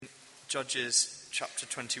Judges chapter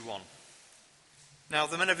 21. Now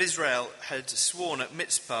the men of Israel had sworn at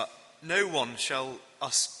Mizpah, no one of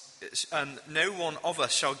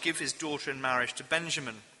us shall give his daughter in marriage to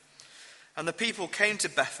Benjamin. And the people came to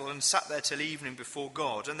Bethel and sat there till evening before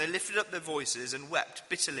God, and they lifted up their voices and wept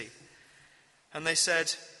bitterly. And they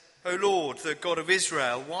said, O Lord, the God of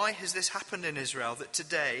Israel, why has this happened in Israel, that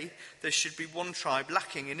today there should be one tribe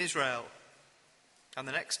lacking in Israel? And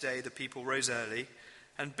the next day the people rose early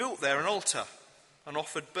and built there an altar and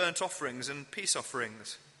offered burnt offerings and peace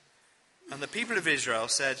offerings. And the people of Israel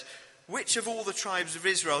said, which of all the tribes of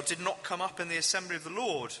Israel did not come up in the assembly of the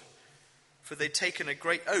Lord? For they'd taken a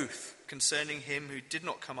great oath concerning him who did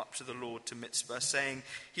not come up to the Lord to Mizpah, saying,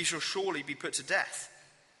 he shall surely be put to death.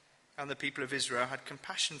 And the people of Israel had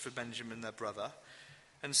compassion for Benjamin their brother,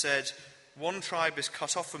 and said, one tribe is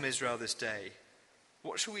cut off from Israel this day.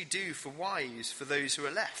 What shall we do for wives for those who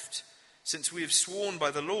are left, since we have sworn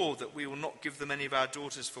by the Lord that we will not give them any of our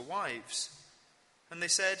daughters for wives? And they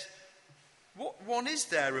said, what one is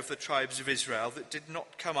there of the tribes of Israel that did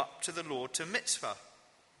not come up to the Lord to Mizpah?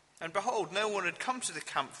 And behold, no one had come to the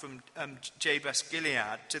camp from Jabesh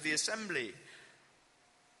Gilead to the assembly.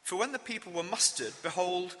 For when the people were mustered,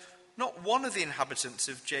 behold, not one of the inhabitants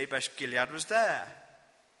of Jabesh Gilead was there.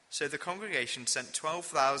 So the congregation sent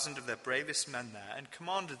 12,000 of their bravest men there and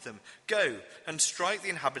commanded them, go and strike the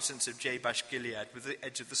inhabitants of Jabesh Gilead with the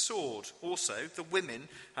edge of the sword, also the women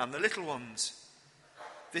and the little ones.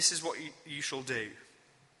 This is what you shall do.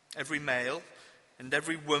 Every male and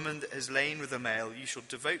every woman that has lain with a male you shall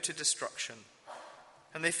devote to destruction.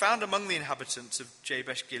 And they found among the inhabitants of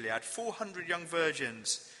Jabesh Gilead 400 young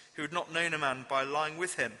virgins who had not known a man by lying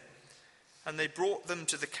with him. And they brought them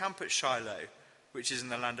to the camp at Shiloh, which is in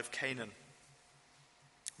the land of Canaan.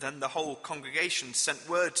 Then the whole congregation sent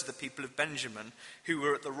word to the people of Benjamin, who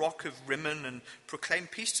were at the rock of Rimmon, and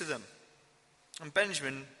proclaimed peace to them. And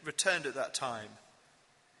Benjamin returned at that time.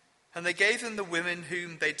 And they gave them the women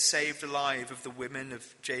whom they'd saved alive of the women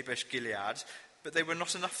of Jabesh Gilead, but they were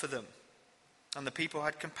not enough for them. And the people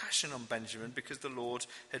had compassion on Benjamin, because the Lord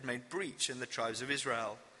had made breach in the tribes of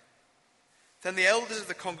Israel. Then the elders of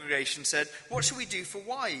the congregation said, what shall we do for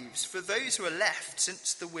wives, for those who are left,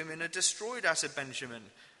 since the women are destroyed out of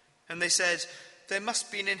Benjamin? And they said, there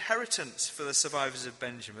must be an inheritance for the survivors of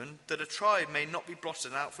Benjamin, that a tribe may not be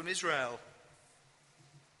blotted out from Israel.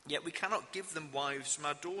 Yet we cannot give them wives from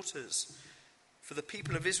our daughters. For the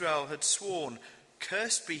people of Israel had sworn,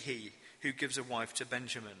 cursed be he who gives a wife to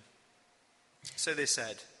Benjamin. So they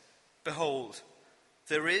said, behold,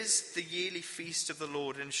 there is the yearly feast of the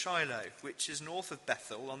Lord in Shiloh, which is north of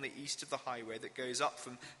Bethel, on the east of the highway that goes up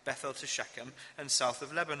from Bethel to Shechem and south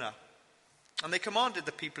of Lebanah. And they commanded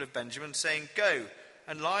the people of Benjamin, saying, go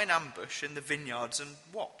and lie in ambush in the vineyards and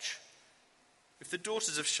watch. If the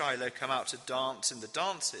daughters of Shiloh come out to dance in the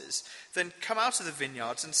dances, then come out of the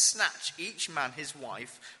vineyards and snatch each man his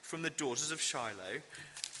wife from the daughters of Shiloh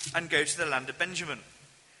and go to the land of Benjamin.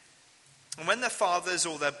 And when their fathers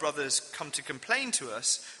or their brothers come to complain to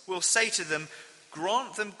us, we'll say to them,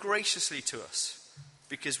 grant them graciously to us,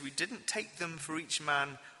 because we didn't take them for each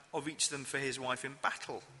man of each of them for his wife in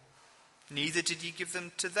battle. Neither did ye give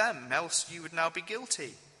them to them, else you would now be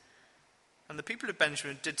guilty. And the people of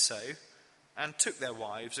Benjamin did so, and took their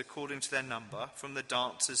wives according to their number from the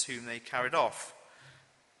dancers whom they carried off.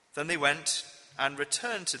 Then they went and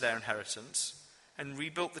returned to their inheritance, and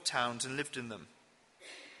rebuilt the towns and lived in them.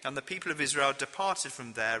 And the people of Israel departed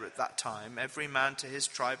from there at that time, every man to his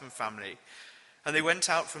tribe and family. And they went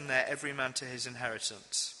out from there, every man to his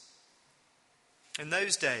inheritance. In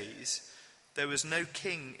those days, there was no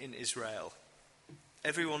king in Israel.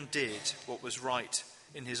 Everyone did what was right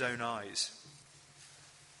in his own eyes.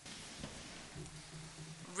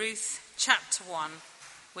 Ruth chapter 1,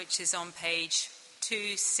 which is on page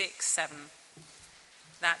 267.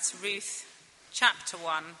 That's Ruth chapter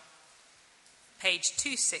 1. Page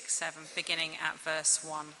 267, beginning at verse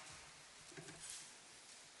 1.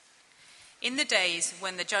 In the days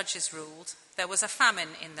when the judges ruled, there was a famine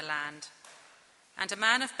in the land, and a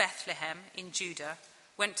man of Bethlehem in Judah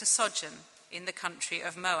went to sojourn in the country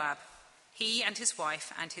of Moab, he and his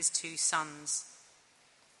wife and his 2 sons.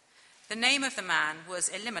 The name of the man was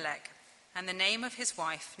Elimelech, and the name of his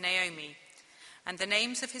wife Naomi, and the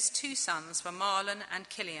names of his 2 sons were Mahlon and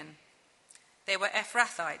Chilion. They were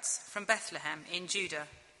Ephrathites from Bethlehem in Judah.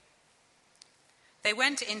 They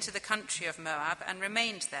went into the country of Moab and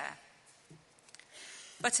remained there.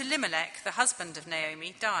 But Elimelech, the husband of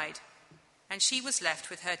Naomi, died, and she was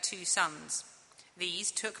left with her 2 sons.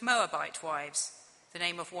 These took Moabite wives. The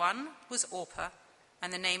name of one was Orpah,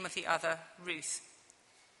 and the name of the other Ruth.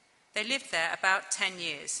 They lived there about 10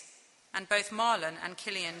 years. and both Mahlon and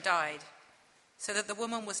Chilion died, so that the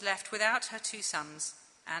woman was left without her 2 sons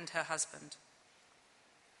and her husband.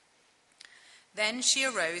 Then she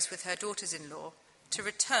arose with her daughters-in-law to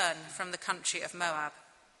return from the country of Moab,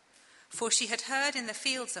 for she had heard in the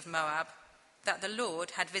fields of Moab that the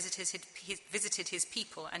Lord had visited his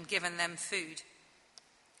people and given them food.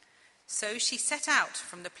 So she set out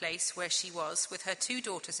from the place where she was with her 2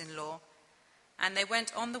 daughters-in-law, and they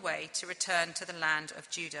went on the way to return to the land of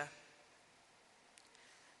Judah.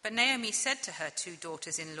 But Naomi said to her 2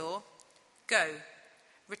 daughters-in-law, "Go,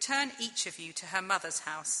 return each of you to her mother's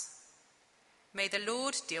house. May the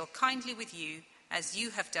Lord deal kindly with you as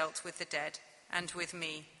you have dealt with the dead and with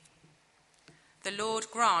me. The Lord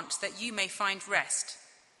grant that you may find rest,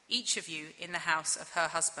 each of you in the house of her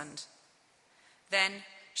husband." Then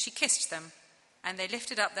she kissed them, and they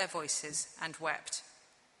lifted up their voices and wept.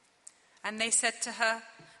 And they said to her,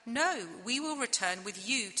 "No, we will return with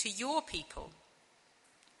you to your people."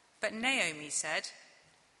 But Naomi said,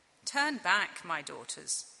 "Turn back, my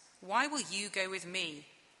daughters. Why will you go with me?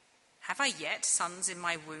 Have I yet sons in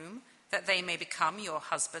my womb, that they may become your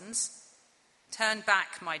husbands? Turn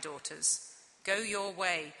back, my daughters. Go your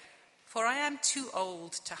way, for I am too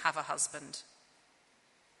old to have a husband.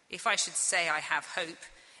 If I should say I have hope,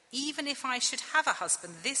 even if I should have a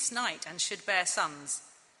husband this night and should bear sons,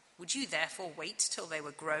 would you therefore wait till they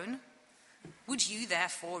were grown? Would you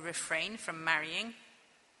therefore refrain from marrying?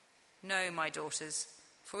 No, my daughters,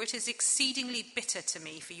 for it is exceedingly bitter to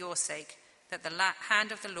me for your sake that the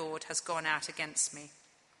hand of the Lord has gone out against me."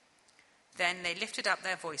 Then they lifted up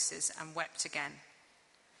their voices and wept again.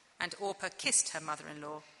 And Orpah kissed her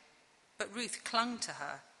mother-in-law, but Ruth clung to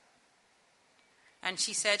her. And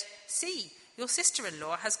she said, "See, your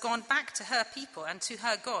sister-in-law has gone back to her people and to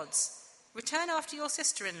her gods. Return after your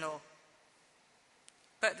sister-in-law."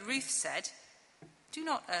 But Ruth said, "Do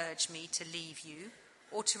not urge me to leave you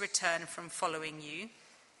or to return from following you.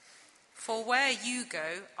 For where you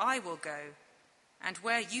go, I will go, and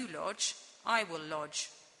where you lodge, I will lodge.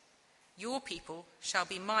 Your people shall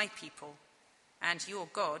be my people, and your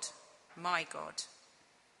God, my God.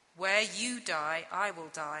 Where you die, I will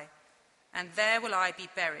die, and there will I be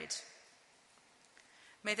buried.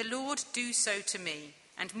 May the Lord do so to me,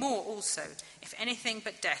 and more also, if anything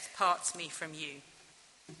but death parts me from you."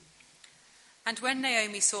 And when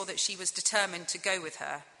Naomi saw that she was determined to go with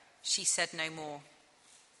her, she said no more.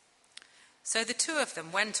 So the 2 of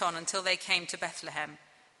them went on until they came to Bethlehem.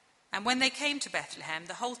 And when they came to Bethlehem,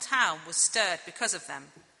 the whole town was stirred because of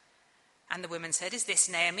them. And the women said, "Is this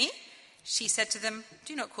Naomi?" She said to them,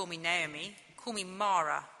 "Do not call me Naomi, call me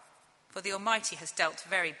Mara, for the Almighty has dealt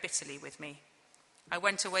very bitterly with me. I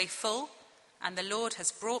went away full, and the Lord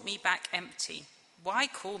has brought me back empty. Why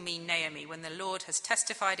call me Naomi when the Lord has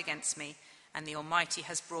testified against me, and the Almighty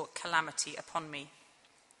has brought calamity upon me?"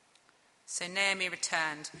 So Naomi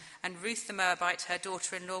returned, and Ruth the Moabite, her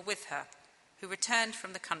daughter-in-law, with her, who returned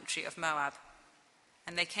from the country of Moab.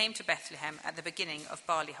 And they came to Bethlehem at the beginning of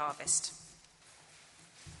barley harvest.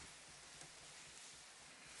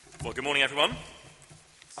 Well, good morning, everyone.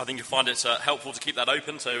 I think you'll find it helpful to keep that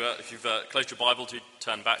open. So if you've closed your Bible, do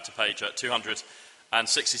turn back to page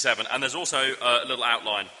 267. And there's also a little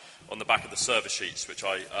outline on the back of the service sheets, which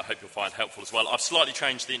I hope you'll find helpful as well. I've slightly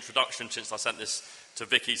changed the introduction since I sent this to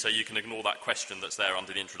Vicky, so you can ignore that question that's there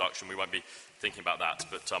under the introduction. We won't be thinking about that,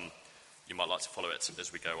 but you might like to follow it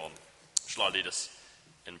as we go on. Shall I lead us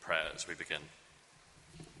in prayer as we begin?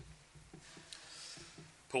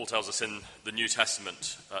 Paul tells us in the New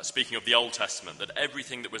Testament, speaking of the Old Testament, that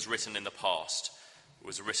everything that was written in the past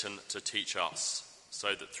was written to teach us,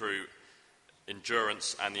 so that through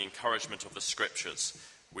endurance and the encouragement of the Scriptures,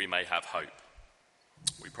 we may have hope.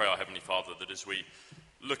 We pray, our Heavenly Father, that as we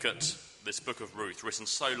look at this book of Ruth, written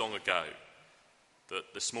so long ago,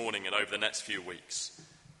 that this morning and over the next few weeks,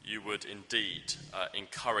 you would indeed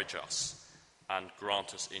encourage us and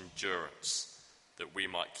grant us endurance, that we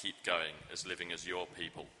might keep going as living as your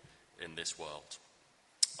people in this world.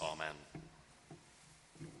 Amen.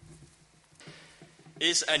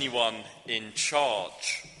 Is anyone in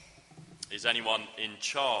charge? Is anyone in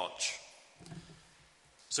charge?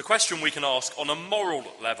 It's a question we can ask on a moral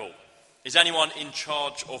level. Is anyone in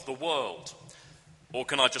charge of the world? Or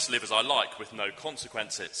can I just live as I like with no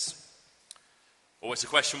consequences? Or it's a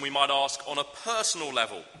question we might ask on a personal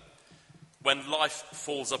level. When life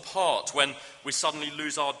falls apart, when we suddenly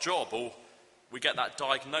lose our job, or we get that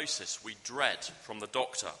diagnosis we dread from the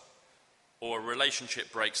doctor, or a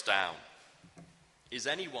relationship breaks down. Is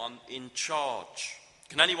anyone in charge?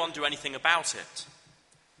 Can anyone do anything about it?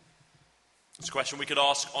 It's a question we could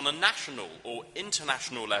ask on a national or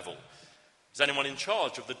international level. Is anyone in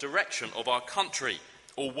charge of the direction of our country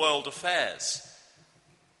or world affairs?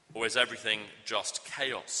 Or is everything just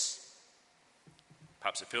chaos?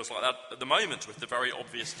 Perhaps it feels like that at the moment with the very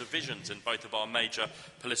obvious divisions in both of our major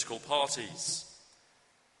political parties.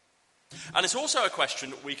 And it's also a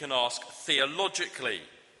question we can ask theologically.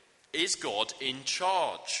 Is God in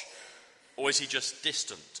charge? Or is he just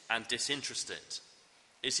distant and disinterested?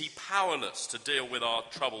 Is he powerless to deal with our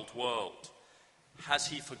troubled world? Has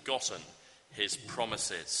he forgotten his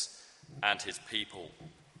promises and his people?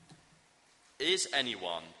 Is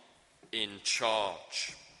anyone in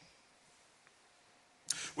charge?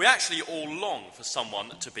 We actually all long for someone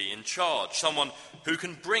to be in charge, someone who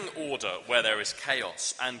can bring order where there is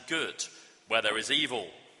chaos and good where there is evil.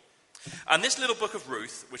 And this little book of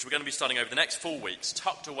Ruth, which we're going to be studying over the next 4 weeks,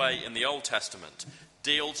 tucked away in the Old Testament,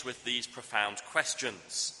 deals with these profound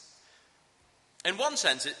questions. In one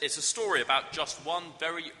sense, it's a story about just one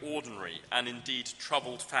very ordinary and indeed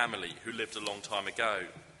troubled family who lived a long time ago.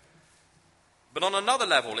 But on another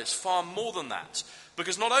level, it's far more than that,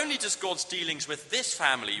 because not only does God's dealings with this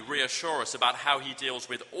family reassure us about how he deals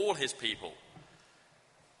with all his people,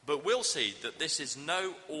 but we'll see that this is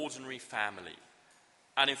no ordinary family.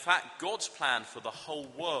 And in fact, God's plan for the whole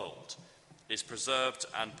world is preserved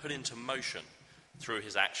and put into motion through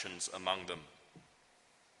his actions among them.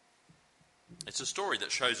 It's a story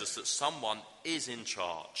that shows us that someone is in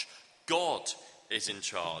charge. God is in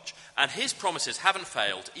charge. And his promises haven't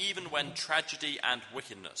failed even when tragedy and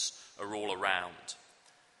wickedness are all around.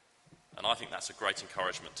 And I think that's a great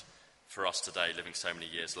encouragement for us today, living so many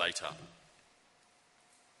years later.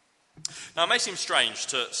 Now, it may seem strange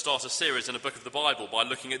to start a series in a book of the Bible by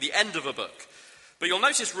looking at the end of a book, but you'll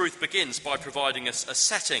notice Ruth begins by providing us a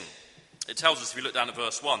setting. It tells us, if you look down at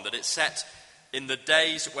verse 1, that it's set in the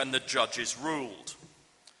days when the judges ruled.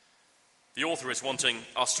 The author is wanting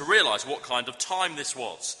us to realise what kind of time this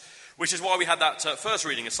was, which is why we had that first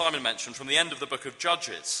reading, as Simon mentioned, from the end of the book of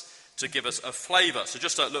Judges, to give us a flavour. So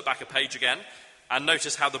just look back a page again and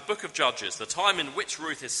notice how the book of Judges, the time in which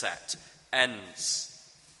Ruth is set, ends.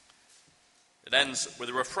 It ends with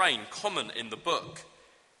a refrain common in the book.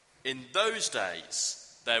 In those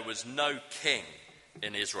days, there was no king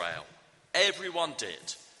in Israel. Everyone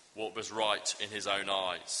did what was right in his own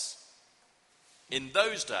eyes. In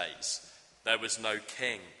those days, there was no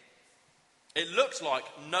king. It looked like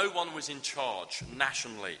no one was in charge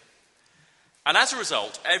nationally. And as a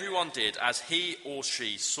result, everyone did as he or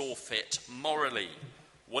she saw fit morally,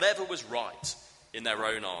 whatever was right in their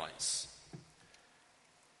own eyes.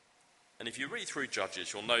 And if you read through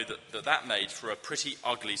Judges, you'll know that made for a pretty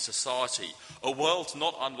ugly society, a world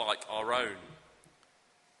not unlike our own.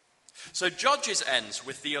 So Judges ends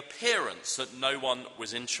with the appearance that no one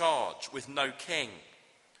was in charge, with no king.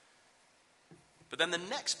 But then the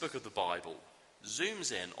next book of the Bible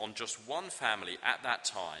zooms in on just one family at that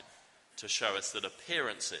time to show us that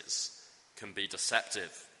appearances can be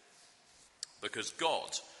deceptive, because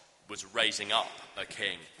God was raising up a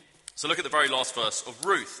king. So look at the very last verse of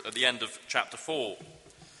Ruth at the end of chapter 4.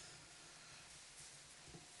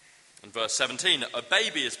 In verse 17, a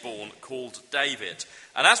baby is born called David.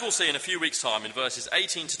 And as we'll see in a few weeks' time, in verses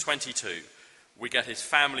 18 to 22, we get his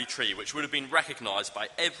family tree, which would have been recognised by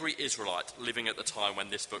every Israelite living at the time when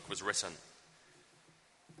this book was written.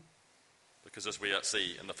 Because as we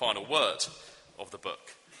see in the final word of the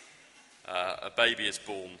book, a baby is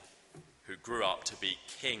born who grew up to be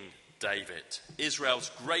King David, Israel's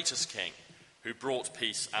greatest king, who brought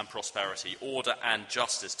peace and prosperity, order and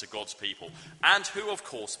justice to God's people, and who, of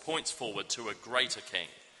course, points forward to a greater king,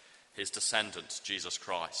 his descendant, Jesus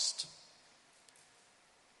Christ.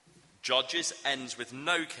 Judges ends with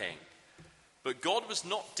no king, but God was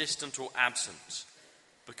not distant or absent,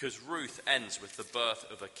 because Ruth ends with the birth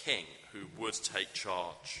of a king who would take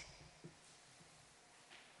charge.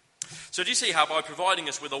 So do you see how by providing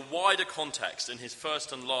us with a wider context in his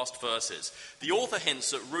first and last verses, the author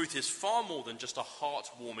hints that Ruth is far more than just a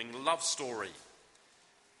heart-warming love story.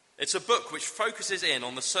 It's a book which focuses in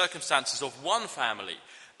on the circumstances of one family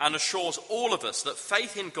and assures all of us that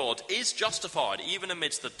faith in God is justified even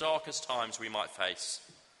amidst the darkest times we might face.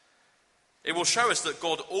 It will show us that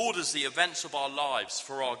God orders the events of our lives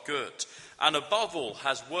for our good, and above all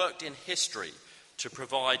has worked in history to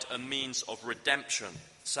provide a means of redemption,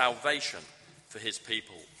 salvation for his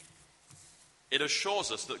people. It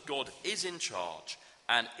assures us that God is in charge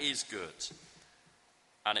and is good.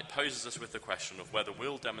 And it poses us with the question of whether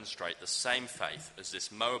we'll demonstrate the same faith as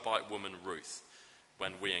this Moabite woman Ruth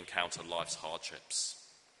when we encounter life's hardships.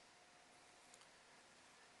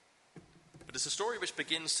 But it's a story which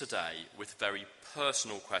begins today with very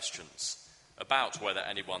personal questions about whether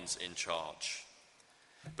anyone's in charge.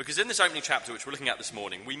 Because in this opening chapter, which we're looking at this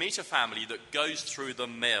morning, we meet a family that goes through the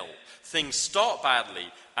mill. Things start badly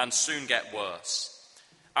and soon get worse.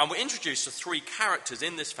 And we're introduced to three characters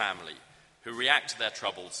in this family who react to their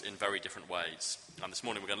troubles in very different ways. And this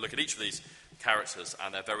morning we're going to look at each of these characters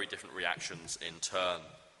and their very different reactions in turn.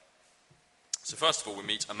 So first of all, we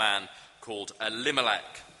meet a man called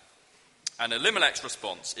Elimelech. And Elimelech's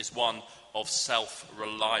response is one of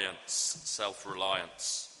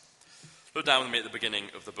self-reliance. Look down with me at the beginning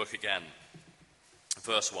of the book again.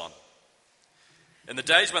 Verse 1. In the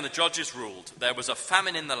days when the judges ruled, there was a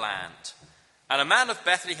famine in the land. And a man of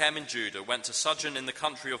Bethlehem in Judah went to sojourn in the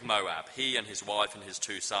country of Moab, he and his wife and his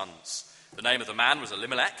 2 sons. The name of the man was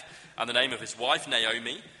Elimelech, and the name of his wife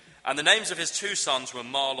Naomi, and the names of his 2 sons were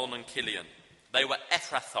Mahlon and Chilion. They were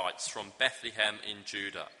Ephrathites from Bethlehem in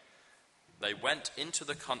Judah. They went into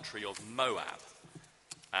the country of Moab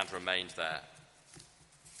and remained there.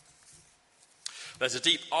 There's a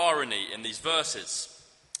deep irony in these verses.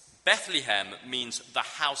 Bethlehem means the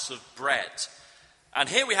house of bread. And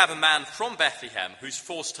here we have a man from Bethlehem who's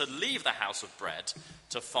forced to leave the house of bread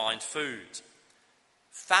to find food.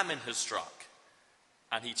 Famine has struck,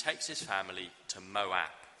 and he takes his family to Moab.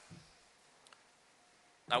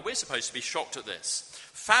 Now, we're supposed to be shocked at this.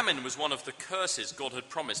 Famine was one of the curses God had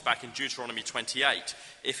promised back in Deuteronomy 28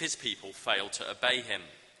 if his people failed to obey him.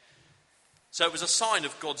 So it was a sign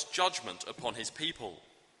of God's judgment upon his people.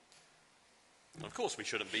 And of course, we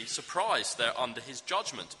shouldn't be surprised they're under his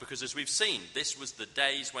judgment, because as we've seen, this was the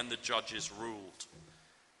days when the judges ruled.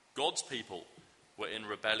 God's people were in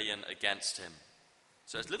rebellion against him.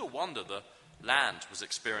 So it's little wonder the land was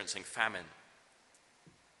experiencing famine.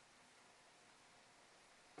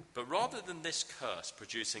 But rather than this curse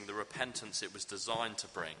producing the repentance it was designed to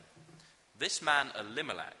bring, this man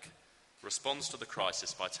Elimelech responds to the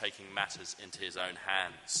crisis by taking matters into his own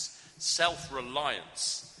hands.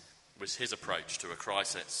 Self-reliance was his approach to a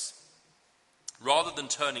crisis. Rather than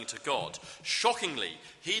turning to God, shockingly,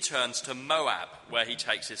 he turns to Moab, where he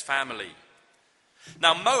takes his family.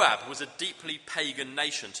 Now, Moab was a deeply pagan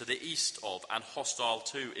nation to the east of and hostile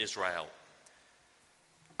to Israel.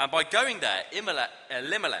 And by going there,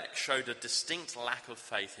 Elimelech showed a distinct lack of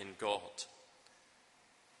faith in God.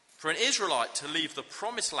 For an Israelite to leave the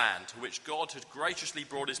promised land to which God had graciously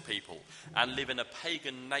brought his people and live in a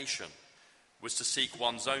pagan nation was to seek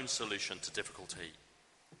one's own solution to difficulty.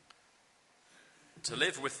 To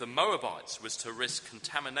live with the Moabites was to risk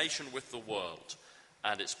contamination with the world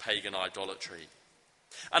and its pagan idolatry.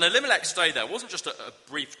 And Elimelech's stay there wasn't just a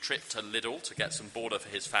brief trip to Lidl to get some border for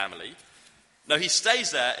his family. No, he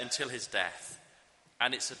stays there until his death,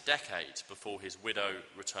 and it's a decade before his widow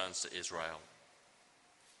returns to Israel.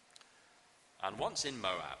 And once in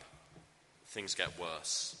Moab, things get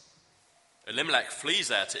worse. Elimelech flees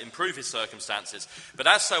there to improve his circumstances, but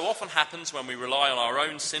as so often happens when we rely on our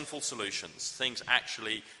own sinful solutions, things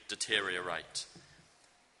actually deteriorate.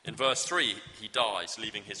 In verse 3, he dies,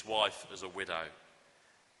 leaving his wife as a widow.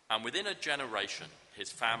 And within a generation,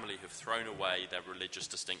 his family have thrown away their religious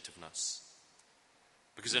distinctiveness.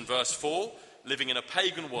 Because in verse 4, living in a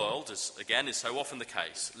pagan world, as again is so often the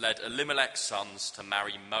case, led Elimelech's sons to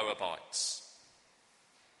marry Moabites.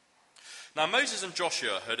 Now, Moses and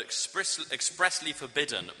Joshua had expressly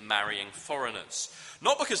forbidden marrying foreigners,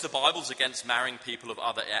 not because the Bible's against marrying people of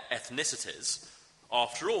other ethnicities.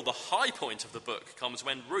 After all, the high point of the book comes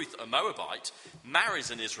when Ruth, a Moabite, marries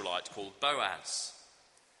an Israelite called Boaz.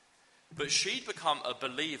 But she'd become a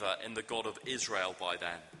believer in the God of Israel by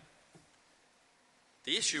then.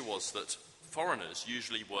 The issue was that foreigners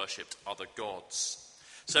usually worshipped other gods.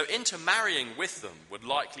 So intermarrying with them would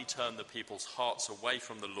likely turn the people's hearts away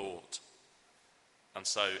from the Lord. And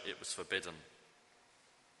so it was forbidden.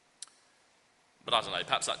 But I don't know,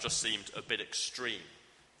 perhaps that just seemed a bit extreme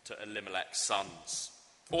to Elimelech's sons.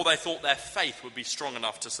 Or they thought their faith would be strong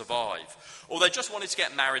enough to survive. Or they just wanted to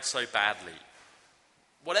get married so badly.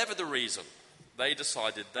 Whatever the reason, they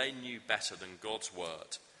decided they knew better than God's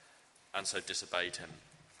word, and so disobeyed him.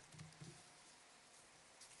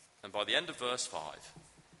 And by the end of verse 5,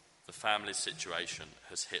 the family's situation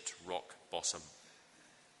has hit rock bottom.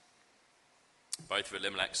 Both of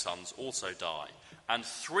Elimelech's sons also die, and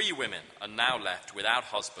 3 women are now left without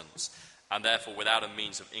husbands, and therefore without a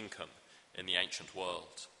means of income in the ancient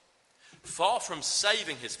world. Far from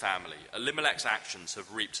saving his family, Elimelech's actions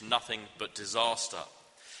have reaped nothing but disaster.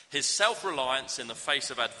 His self-reliance in the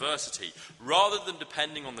face of adversity, rather than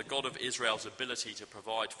depending on the God of Israel's ability to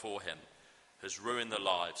provide for him, has ruined the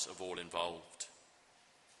lives of all involved.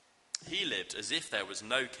 He lived as if there was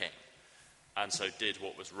no king, and so did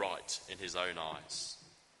what was right in his own eyes.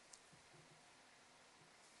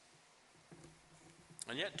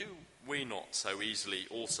 And yet, do we not so easily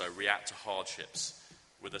also react to hardships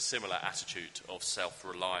with a similar attitude of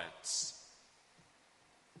self-reliance?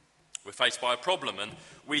 We're faced by a problem and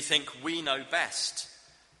we think we know best.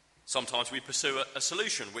 Sometimes we pursue a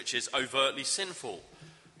solution which is overtly sinful.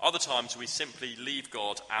 Other times we simply leave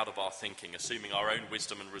God out of our thinking, assuming our own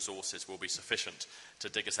wisdom and resources will be sufficient to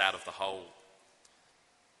dig us out of the hole.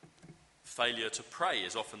 Failure to pray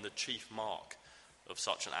is often the chief mark of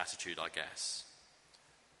such an attitude, I guess.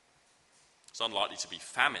 It's unlikely to be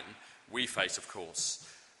famine we face, of course,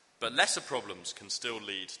 but lesser problems can still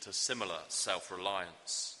lead to similar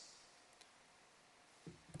self-reliance.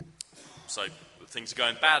 So things are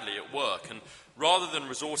going badly at work, and rather than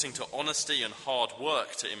resorting to honesty and hard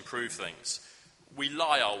work to improve things, we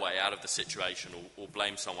lie our way out of the situation or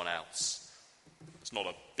blame someone else. It's not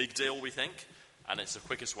a big deal, we think, and it's the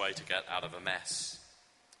quickest way to get out of a mess.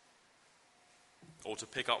 Or to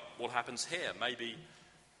pick up what happens here. Maybe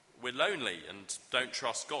we're lonely and don't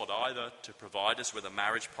trust God either to provide us with a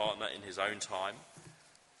marriage partner in his own time,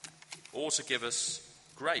 or to give us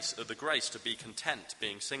the grace to be content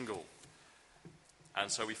being single.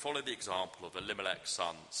 And so we follow the example of Elimelech's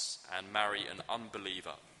sons and marry an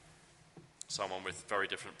unbeliever, someone with very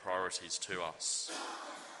different priorities to us.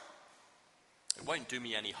 It won't do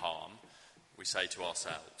me any harm, we say to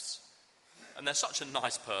ourselves. And they're such a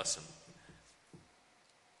nice person.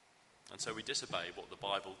 And so we disobey what the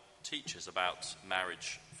Bible teaches about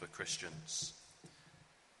marriage for Christians.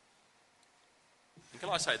 And can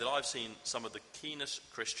I say that I've seen some of the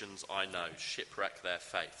keenest Christians I know shipwreck their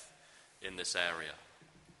faith in this area.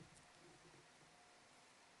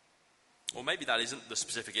 Or maybe that isn't the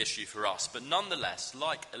specific issue for us, but nonetheless,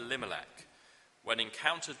 like Elimelech, when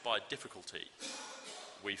encountered by difficulty,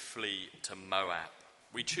 we flee to Moab.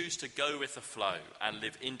 We choose to go with the flow and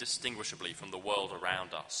live indistinguishably from the world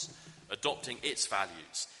around us, adopting its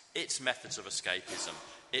values, its methods of escapism,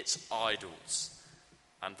 its idols,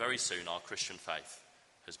 and very soon our Christian faith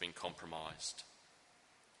has been compromised.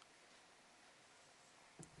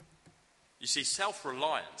 You see,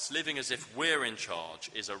 self-reliance, living as if we're in charge,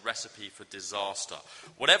 is a recipe for disaster.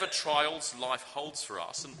 Whatever trials life holds for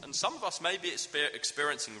us, and some of us may be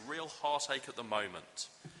experiencing real heartache at the moment,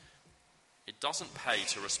 it doesn't pay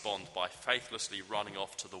to respond by faithlessly running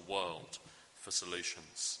off to the world for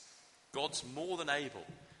solutions. God's more than able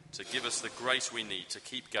to give us the grace we need to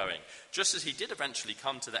keep going, just as he did eventually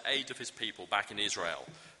come to the aid of his people back in Israel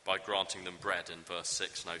by granting them bread in verse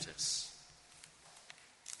 6, notice.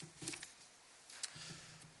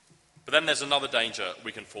 But then there's another danger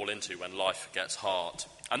we can fall into when life gets hard.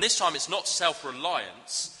 And this time it's not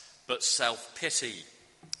self-reliance, but self-pity.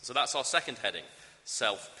 So that's our second heading,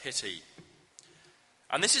 self-pity.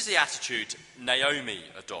 And this is the attitude Naomi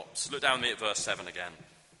adopts. Look down with me at verse 7 again.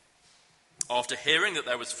 After hearing that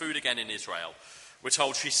there was food again in Israel, we're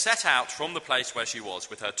told she set out from the place where she was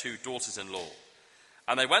with her 2 daughters-in-law.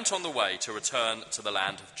 And they went on the way to return to the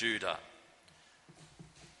land of Judah.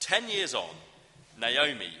 10 years on,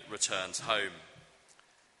 Naomi returns home.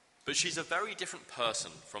 But she's a very different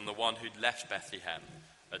person from the one who'd left Bethlehem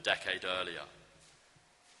a decade earlier.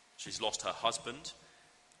 She's lost her husband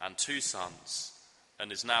and 2 sons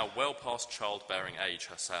and is now well past childbearing age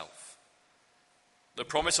herself. The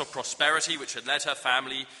promise of prosperity which had led her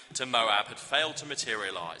family to Moab had failed to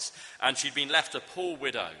materialize, and she'd been left a poor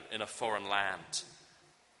widow in a foreign land.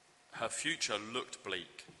 Her future looked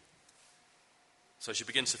bleak. So she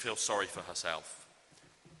begins to feel sorry for herself.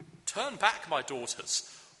 "Turn back, my daughters.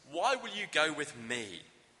 Why will you go with me?"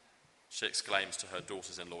 she exclaims to her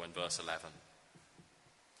daughters-in-law in verse 11.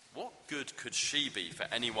 What good could she be for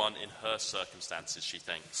anyone in her circumstances, she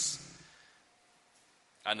thinks.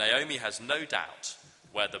 And Naomi has no doubt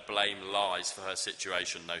where the blame lies for her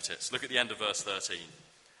situation, notice. Look at the end of verse 13.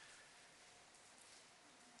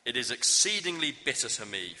 "It is exceedingly bitter to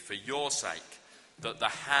me for your sake that the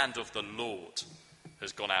hand of the Lord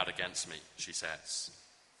has gone out against me," she says.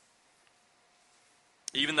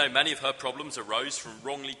 Even though many of her problems arose from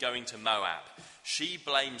wrongly going to Moab, she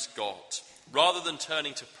blames God. Rather than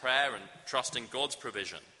turning to prayer and trusting God's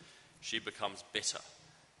provision, she becomes bitter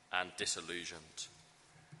and disillusioned.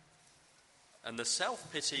 And the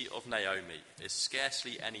self-pity of Naomi is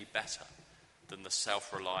scarcely any better than the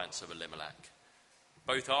self-reliance of Elimelech.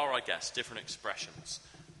 Both are, I guess, different expressions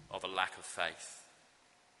of a lack of faith.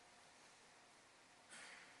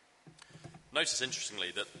 Notice,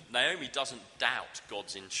 interestingly, that Naomi doesn't doubt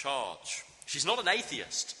God's in charge. She's not an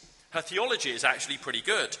atheist. Her theology is actually pretty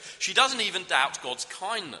good. She doesn't even doubt God's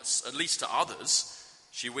kindness, at least to others.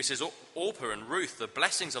 She wishes Orpah and Ruth the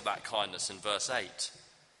blessings of that kindness in verse 8.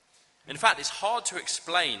 In fact, it's hard to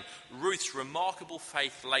explain Ruth's remarkable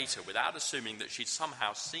faith later without assuming that she'd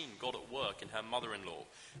somehow seen God at work in her mother-in-law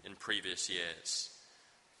in previous years.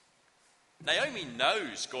 Naomi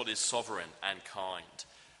knows God is sovereign and kind,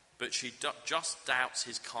 but she just doubts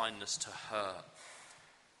his kindness to her.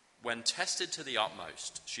 When tested to the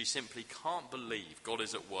utmost, she simply can't believe God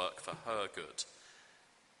is at work for her good,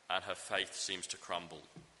 and her faith seems to crumble.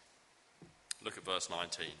 Look at verse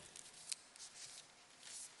 19.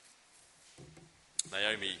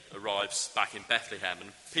 Naomi arrives back in Bethlehem,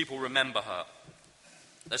 and people remember her.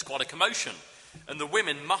 There's quite a commotion, and the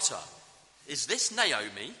women mutter, "Is this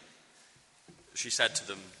Naomi?" She said to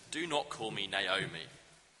them, "Do not call me Naomi.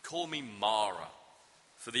 Call me Mara,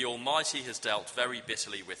 for the Almighty has dealt very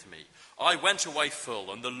bitterly with me. I went away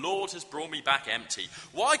full, and the Lord has brought me back empty.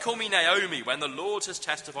 Why call me Naomi when the Lord has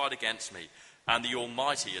testified against me, and the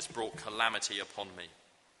Almighty has brought calamity upon me?"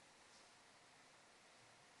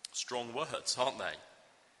 Strong words, aren't they?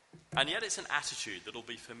 And yet it's an attitude that will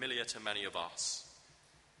be familiar to many of us.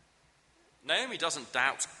 Naomi doesn't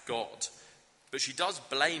doubt God, but she does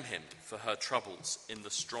blame him for her troubles in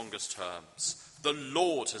the strongest terms. The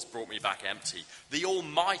Lord has brought me back empty. The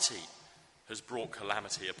Almighty has brought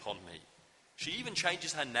calamity upon me. She even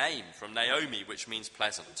changes her name from Naomi, which means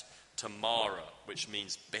pleasant, to Mara, which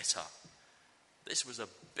means bitter. This was a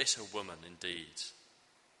bitter woman indeed.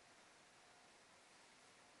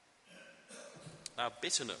 Now,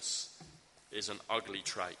 bitterness is an ugly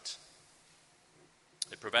trait.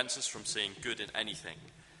 It prevents us from seeing good in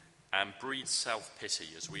anything and breeds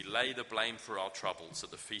self-pity as we lay the blame for our troubles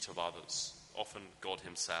at the feet of others, often God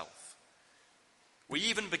himself. We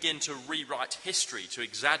even begin to rewrite history to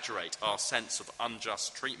exaggerate our sense of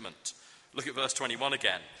unjust treatment. Look at verse 21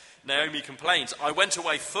 again. Naomi complains, "I went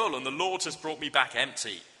away full, and the Lord has brought me back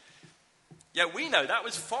empty." Yet we know that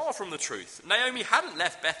was far from the truth. Naomi hadn't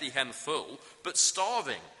left Bethlehem full, but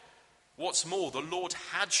starving. What's more, the Lord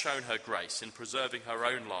had shown her grace in preserving her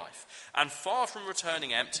own life, and far from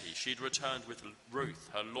returning empty, she'd returned with Ruth,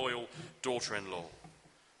 her loyal daughter-in-law.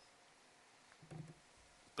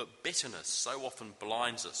 But bitterness so often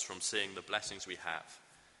blinds us from seeing the blessings we have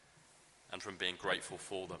and from being grateful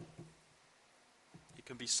for them. It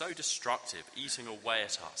can be so destructive, eating away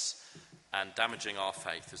at us and damaging our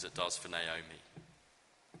faith as it does for Naomi.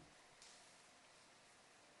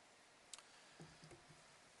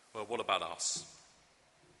 Well, what about us?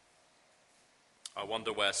 I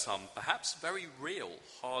wonder where some perhaps very real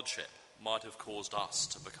hardship might have caused us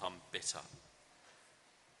to become bitter.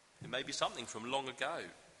 It may be something from long ago.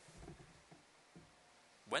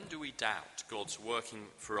 When do we doubt God's working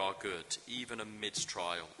for our good, even amidst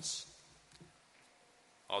trials?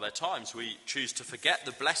 Are there times we choose to forget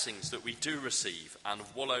the blessings that we do receive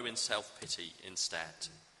and wallow in self-pity instead?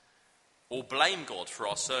 Or blame God for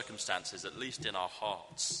our circumstances, at least in our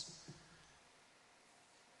hearts?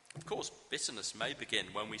 Of course, bitterness may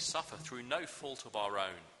begin when we suffer through no fault of our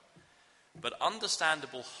own, but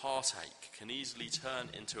understandable heartache can easily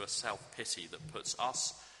turn into a self-pity that puts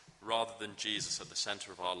us rather than Jesus at the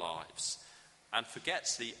centre of our lives and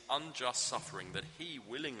forgets the unjust suffering that he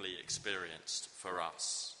willingly experienced for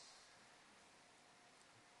us.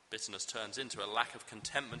 Bitterness turns into a lack of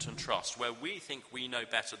contentment and trust, where we think we know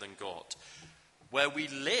better than God, where we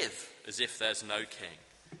live as if there's no king,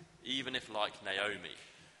 even if, like Naomi,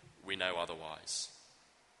 we know otherwise.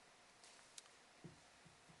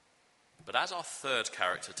 But as our third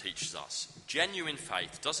character teaches us, genuine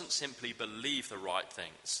faith doesn't simply believe the right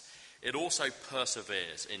things. It also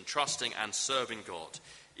perseveres in trusting and serving God,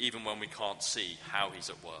 even when we can't see how he's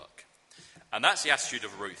at work. And that's the attitude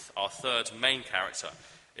of Ruth, our third main character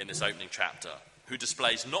in this opening chapter, who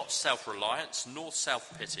displays not self-reliance nor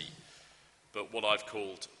self-pity, but what I've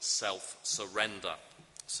called self-surrender.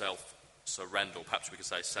 Self-surrender, or perhaps we could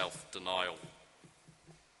say self-denial.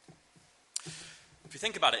 If you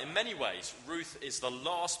think about it, in many ways, Ruth is the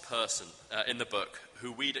last person in the book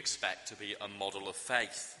who we'd expect to be a model of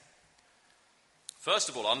faith. First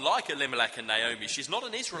of all, unlike Elimelech and Naomi, she's not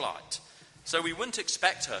an Israelite, so we wouldn't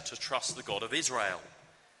expect her to trust the God of Israel.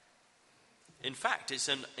 In fact, it's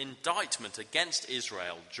an indictment against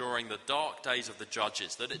Israel during the dark days of the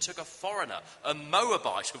Judges that it took a foreigner, a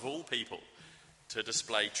Moabite of all people, to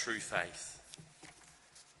display true faith.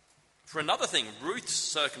 For another thing, Ruth's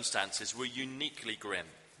circumstances were uniquely grim.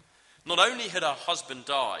 Not only had her husband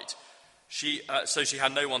died, so she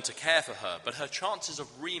had no one to care for her, but her chances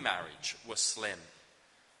of remarriage were slim.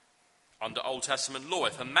 Under Old Testament law,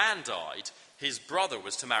 if a man died, his brother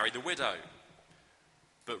was to marry the widow.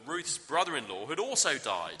 But Ruth's brother-in-law had also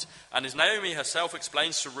died, and as Naomi herself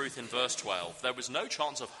explains to Ruth in verse 12, there was no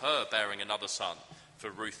chance of her bearing another son, for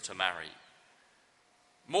Ruth to marry.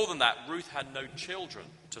 More than that, Ruth had no children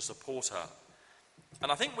to support her.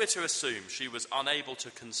 And I think we're to assume she was unable to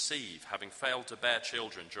conceive, having failed to bear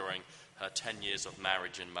children during her 10 years of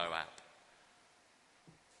marriage in Moab.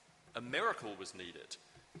 A miracle was needed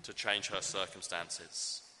to change her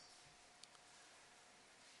circumstances.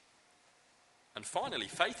 And finally,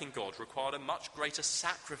 faith in God required a much greater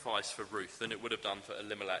sacrifice for Ruth than it would have done for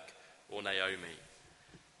Elimelech or Naomi.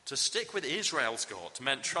 To stick with Israel's God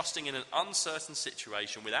meant trusting in an uncertain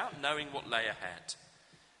situation without knowing what lay ahead.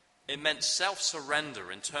 It meant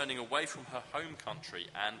self-surrender in turning away from her home country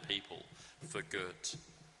and people for good.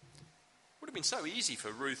 It would have been so easy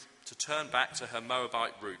for Ruth to turn back to her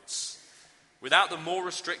Moabite roots. Without the more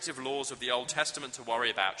restrictive laws of the Old Testament to worry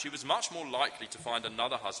about, she was much more likely to find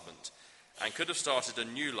another husband and could have started a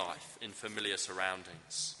new life in familiar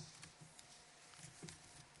surroundings.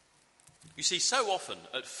 You see, so often,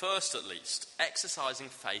 at first at least, exercising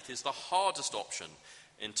faith is the hardest option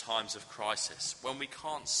in times of crisis, when we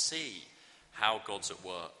can't see how God's at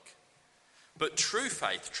work. But true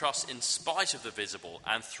faith trusts in spite of the visible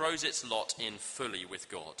and throws its lot in fully with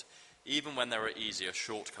God, even when there are easier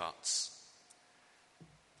shortcuts.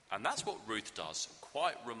 And that's what Ruth does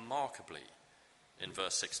quite remarkably in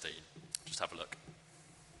verse 16. Just have a look.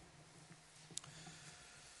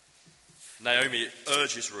 Naomi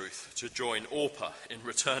urges Ruth to join Orpah in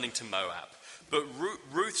returning to Moab, but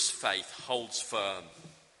Ruth's faith holds firm.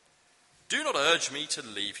 Do not urge me to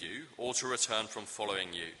leave you or to return from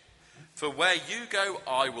following you. For where you go,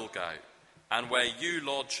 I will go, and where you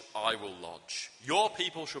lodge, I will lodge. Your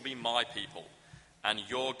people shall be my people, and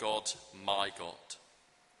your God, my God.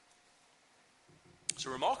 It's a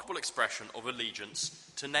remarkable expression of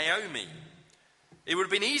allegiance to Naomi. It would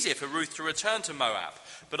have been easier for Ruth to return to Moab,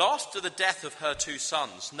 but after the death of her 2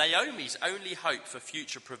 sons, Naomi's only hope for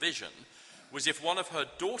future provision was if one of her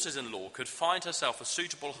daughters-in-law could find herself a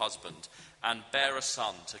suitable husband and bear a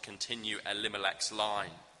son to continue Elimelech's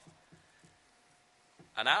line.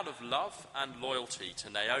 And out of love and loyalty to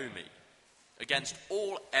Naomi, against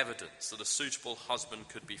all evidence that a suitable husband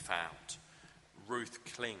could be found, Ruth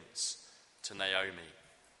clings to Naomi.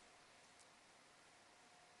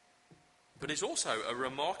 But it's also a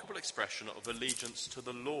remarkable expression of allegiance to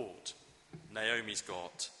the Lord, Naomi's God.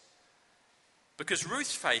 Because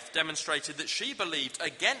Ruth's faith demonstrated that she believed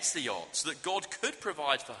against the odds that God could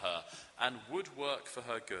provide for her and would work for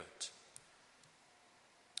her good.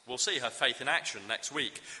 We'll see her faith in action next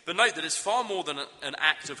week. But note that it's far more than an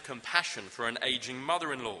act of compassion for an aging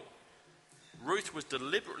mother-in-law. Ruth was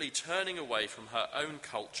deliberately turning away from her own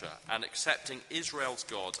culture and accepting Israel's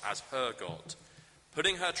God as her God,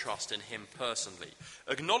 putting her trust in him personally,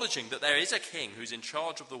 acknowledging that there is a king who's in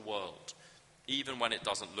charge of the world, even when it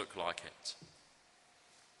doesn't look like it.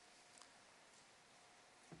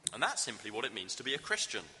 And that's simply what it means to be a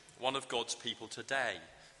Christian, one of God's people today,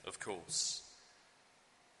 of course.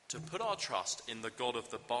 To put our trust in the God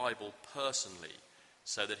of the Bible personally,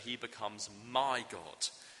 so that he becomes my God,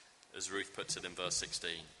 as Ruth puts it in verse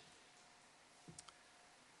 16.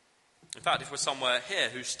 In fact, if we're somewhere here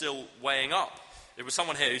who's still weighing up,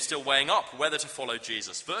 whether to follow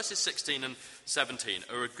Jesus, verses 16 and 17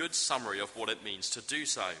 are a good summary of what it means to do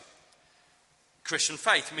so. Christian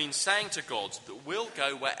faith means saying to God that we'll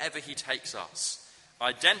go wherever he takes us,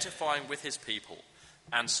 identifying with his people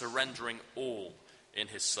and surrendering all in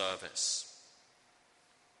his service.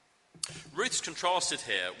 Ruth's contrasted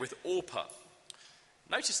here with Orpah.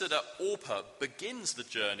 Notice that Orpah begins the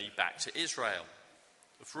journey back to Israel.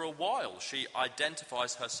 For a while, she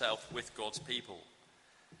identifies herself with God's people.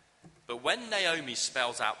 But when Naomi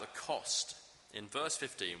spells out the cost, in verse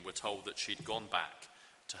 15, we're told that she'd gone back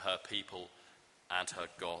to her people and her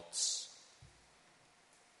gods.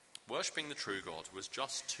 Worshipping the true God was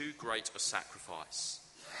just too great a sacrifice.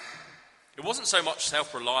 It wasn't so much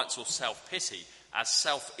self-reliance or self-pity as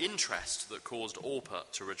self-interest that caused Orpah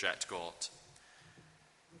to reject God.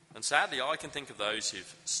 And sadly, I can think of those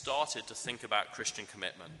who've started to think about Christian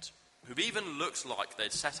commitment, who've even looked like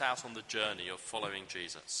they'd set out on the journey of following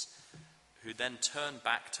Jesus, who then turn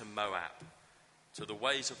back to Moab, to the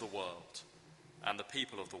ways of the world and the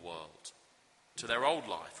people of the world, to their old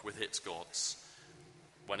life with its gods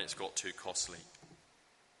when it's got too costly.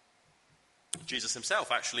 Jesus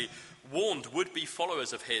himself actually warned would-be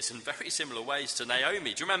followers of his in very similar ways to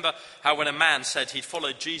Naomi. Do you remember how when a man said he'd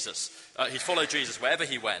follow Jesus wherever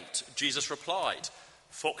he went, Jesus replied,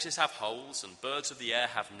 "Foxes have holes and birds of the air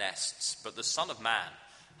have nests, but the Son of Man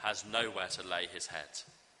has nowhere to lay his head."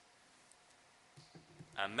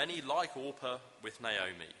 And many, like Orpah with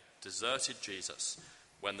Naomi, deserted Jesus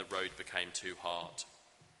when the road became too hard.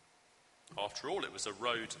 After all, it was a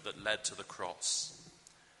road that led to the cross.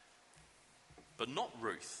 But not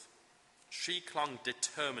Ruth. She clung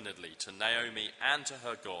determinedly to Naomi and to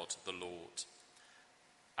her God, the Lord.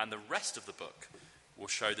 And the rest of the book will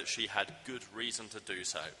show that she had good reason to do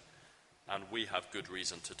so, and we have good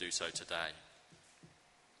reason to do so today.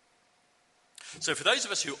 So for those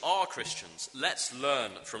of us who are Christians, let's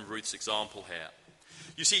learn from Ruth's example here.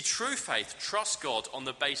 You see, true faith trusts God on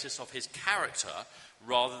the basis of his character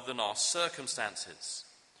rather than our circumstances.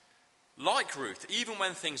 Like Ruth, even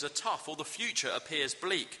when things are tough or the future appears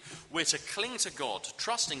bleak, we're to cling to God,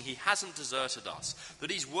 trusting he hasn't deserted us,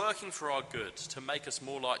 that he's working for our good to make us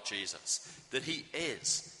more like Jesus, that he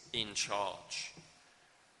is in charge.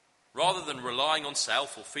 Rather than relying on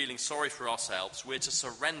self or feeling sorry for ourselves, we're to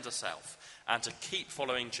surrender self and to keep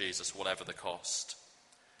following Jesus, whatever the cost.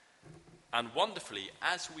 And wonderfully,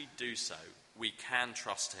 as we do so, we can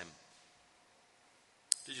trust him.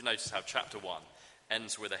 Did you notice how chapter 1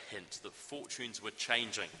 ends with a hint that fortunes were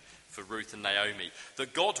changing for Ruth and Naomi,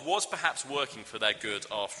 that God was perhaps working for their good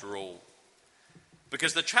after all?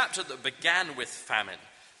 Because the chapter that began with famine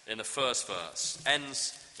in the first verse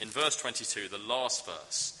ends in verse 22, the last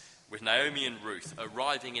verse, with Naomi and Ruth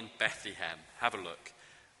arriving in Bethlehem. Have a look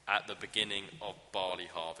at the beginning of barley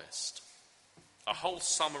harvest. A whole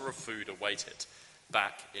summer of food awaited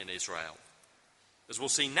back in Israel. As we'll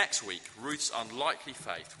see next week, Ruth's unlikely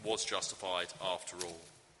faith was justified after all.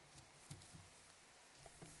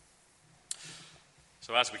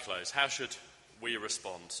 So as we close, how should we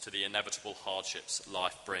respond to the inevitable hardships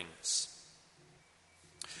life brings?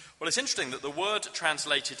 Well, it's interesting that the word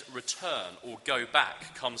translated return or go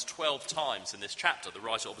back comes 12 times in this chapter. The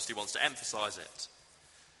writer obviously wants to emphasize it.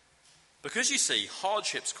 Because you see,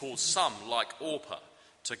 hardships cause some, like Orpah,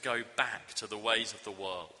 to go back to the ways of the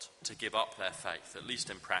world, to give up their faith, at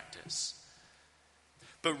least in practice.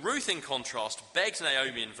 But Ruth, in contrast, begged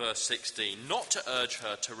Naomi in verse 16 not to urge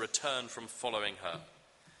her to return from following her.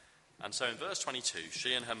 And so in verse 22,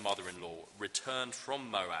 she and her mother-in-law returned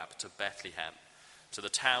from Moab to Bethlehem, to the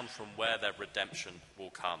town from where their redemption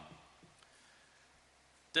will come.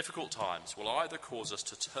 Difficult times will either cause us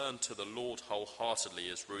to turn to the Lord wholeheartedly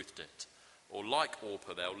as Ruth did, or like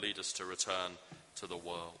Orpah, they'll lead us to return to the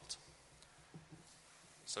world.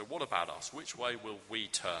 So what about us? Which way will we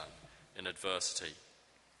turn in adversity?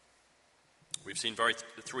 We've seen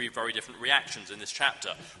three very different reactions in this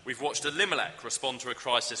chapter. We've watched Elimelech respond to a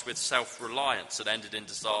crisis with self-reliance that ended in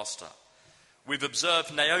disaster. We've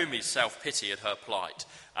observed Naomi's self-pity at her plight,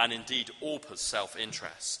 and indeed Orpah's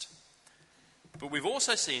self-interest. But we've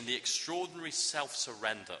also seen the extraordinary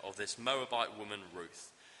self-surrender of this Moabite woman,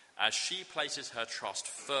 Ruth, as she places her trust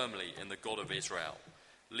firmly in the God of Israel,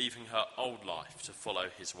 leaving her old life to follow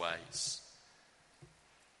his ways.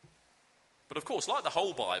 But of course, like the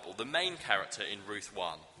whole Bible, the main character in Ruth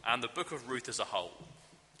 1, and the book of Ruth as a whole,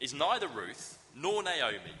 is neither Ruth nor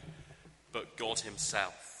Naomi, but God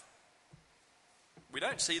himself. We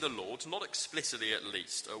don't see the Lord, not explicitly at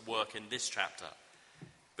least, at work in this chapter,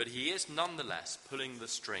 but he is nonetheless pulling the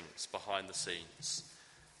strings behind the scenes.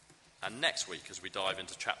 And next week, as we dive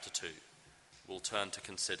into chapter 2, we'll turn to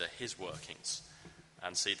consider his workings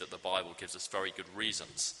and see that the Bible gives us very good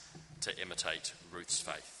reasons to imitate Ruth's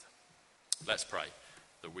faith. Let's pray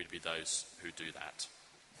that we'd be those who do that.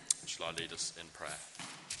 Shall I lead us in prayer?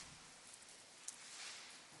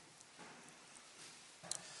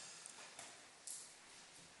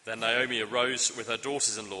 Then Naomi arose with her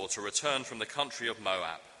daughters-in-law to return from the country of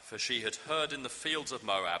Moab, for she had heard in the fields of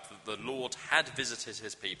Moab that the Lord had visited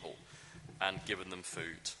his people and given them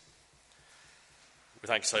food. We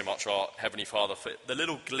thank you so much, our Heavenly Father, for the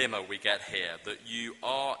little glimmer we get here, that you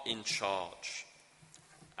are in charge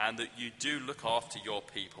and that you do look after your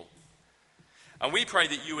people. And we pray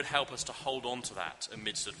that you would help us to hold on to that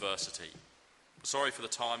amidst adversity. We're sorry for the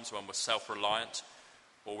times when we're self-reliant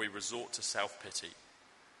or we resort to self-pity.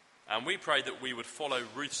 And we pray that we would follow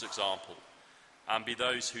Ruth's example and be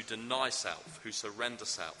those who deny self, who surrender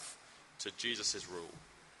self to Jesus' rule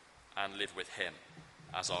and live with him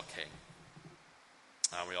as our King.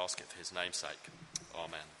 And we ask it for his name's sake.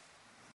 Amen.